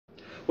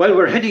Well,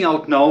 we're heading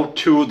out now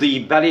to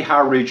the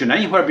Ballyhar region,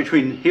 anywhere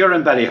between here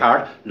and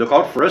Ballyhar. Look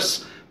out for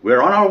us.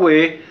 We're on our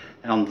way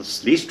on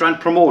this Lee Strand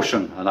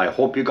promotion, and I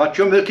hope you got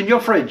your milk in your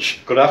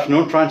fridge. Good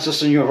afternoon,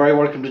 Francis, and you're very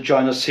welcome to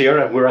join us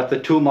here. We're at the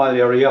 2 Mile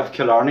area of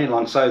Killarney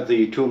alongside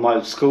the 2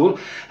 Mile school,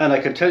 and I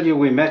can tell you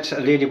we met a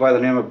lady by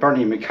the name of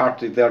Bernie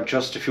McCarthy there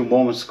just a few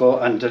moments ago,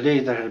 and a lady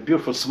that had a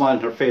beautiful smile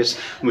on her face,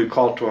 and we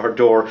called to her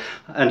door.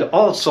 And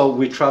also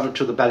we travelled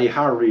to the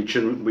Ballyhar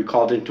region. We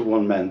called into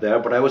one man there,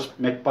 but I was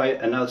met by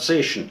an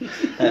Alsatian,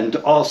 and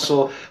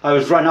also I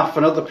was run off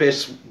another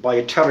place by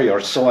a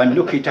terrier, so I'm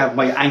lucky to have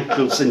my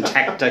ankles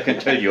intact, I can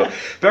tell you.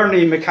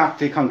 Bernie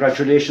McCarthy,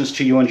 congratulations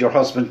to you and your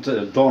husband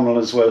Donald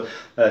as well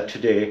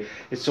today.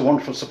 It's a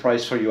wonderful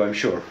surprise for you, I'm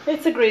sure.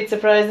 It's a great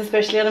surprise,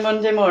 especially on a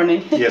Monday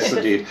morning. Yes,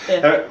 indeed.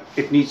 Yeah.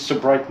 It needs to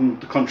brighten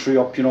the country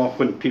up, you know,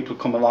 when people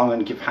come along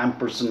and give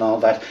hampers and all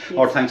that. Yes.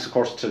 Our thanks, of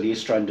course, to Lee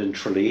Strand in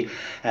Tralee,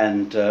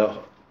 and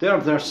they're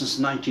there since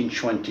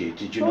 1920.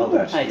 Did you know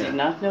that? I did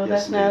not know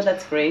yes, that. No,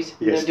 that's great.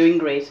 Yes. They're doing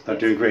great. They're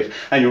doing great.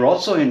 And you're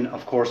also in,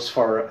 of course,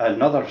 for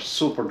another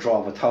super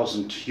draw of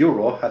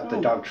 €1,000 at the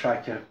dog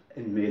track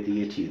in May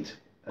the 18th.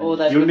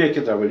 You'll make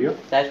it there, will you?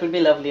 That would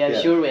be lovely,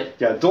 I sure will.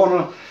 Yeah,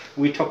 Donald,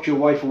 we took your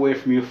wife away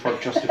from you for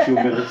just a few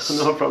minutes.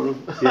 No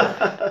problem.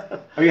 Yeah.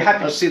 Are you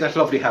happy to see that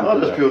lovely hamper? Oh,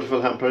 that's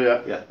beautiful hamper,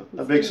 yeah.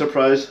 A big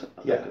surprise.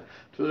 Yeah.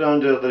 It was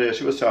around the other day,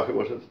 she was talking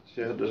about it.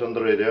 She had it on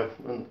the radio,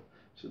 and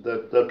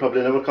they'll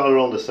probably never call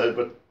around this side,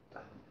 but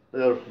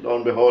there, lo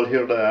and behold,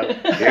 here they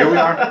are. Here we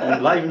are,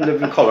 in live and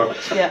living colour.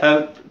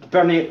 Yeah.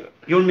 Bernie,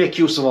 you'll make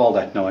use of all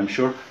that now, I'm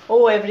sure.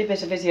 Oh, every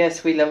bit of it,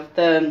 yes. We love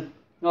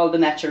all the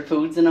natural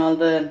foods and all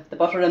the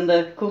butter and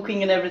the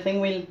cooking and everything.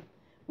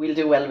 We'll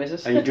do well with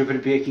it. And you do a bit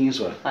of baking as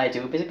well? I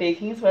do a bit of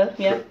baking as well,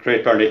 yeah.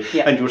 Great, Bernie.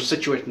 Yeah. And you're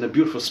situated in a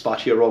beautiful spot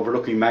here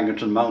overlooking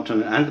Magneton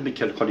Mountain and the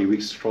McKilcuddy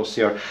Weeks across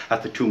here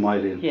at the 2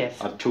 Mile Inn.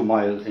 Yes. At 2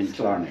 Mile in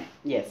Killarney.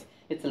 Yes,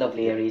 it's a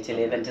lovely area to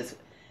live, and it's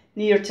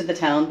near to the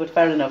town but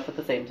far enough at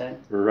the same time.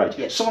 Right.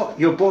 Yes. So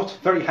you're both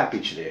very happy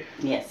today?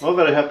 Yes. Oh,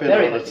 very happy.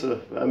 Very now. happy. It's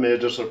a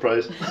major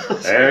surprise.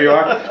 There you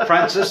are.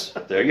 Francis,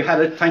 there you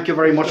had it. Thank you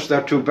very much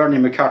there to Bernie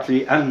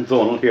McCarthy and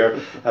Donald here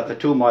at the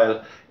 2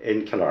 Mile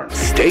in Killarney.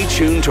 Stay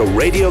tuned to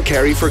Radio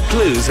Kerry for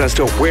clues as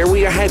to where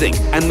we are heading,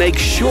 and make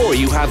sure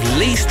you have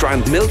Lee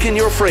Strand Milk in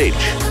your fridge.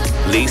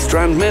 Lee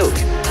Strand Milk.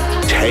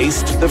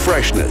 Taste the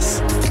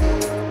freshness.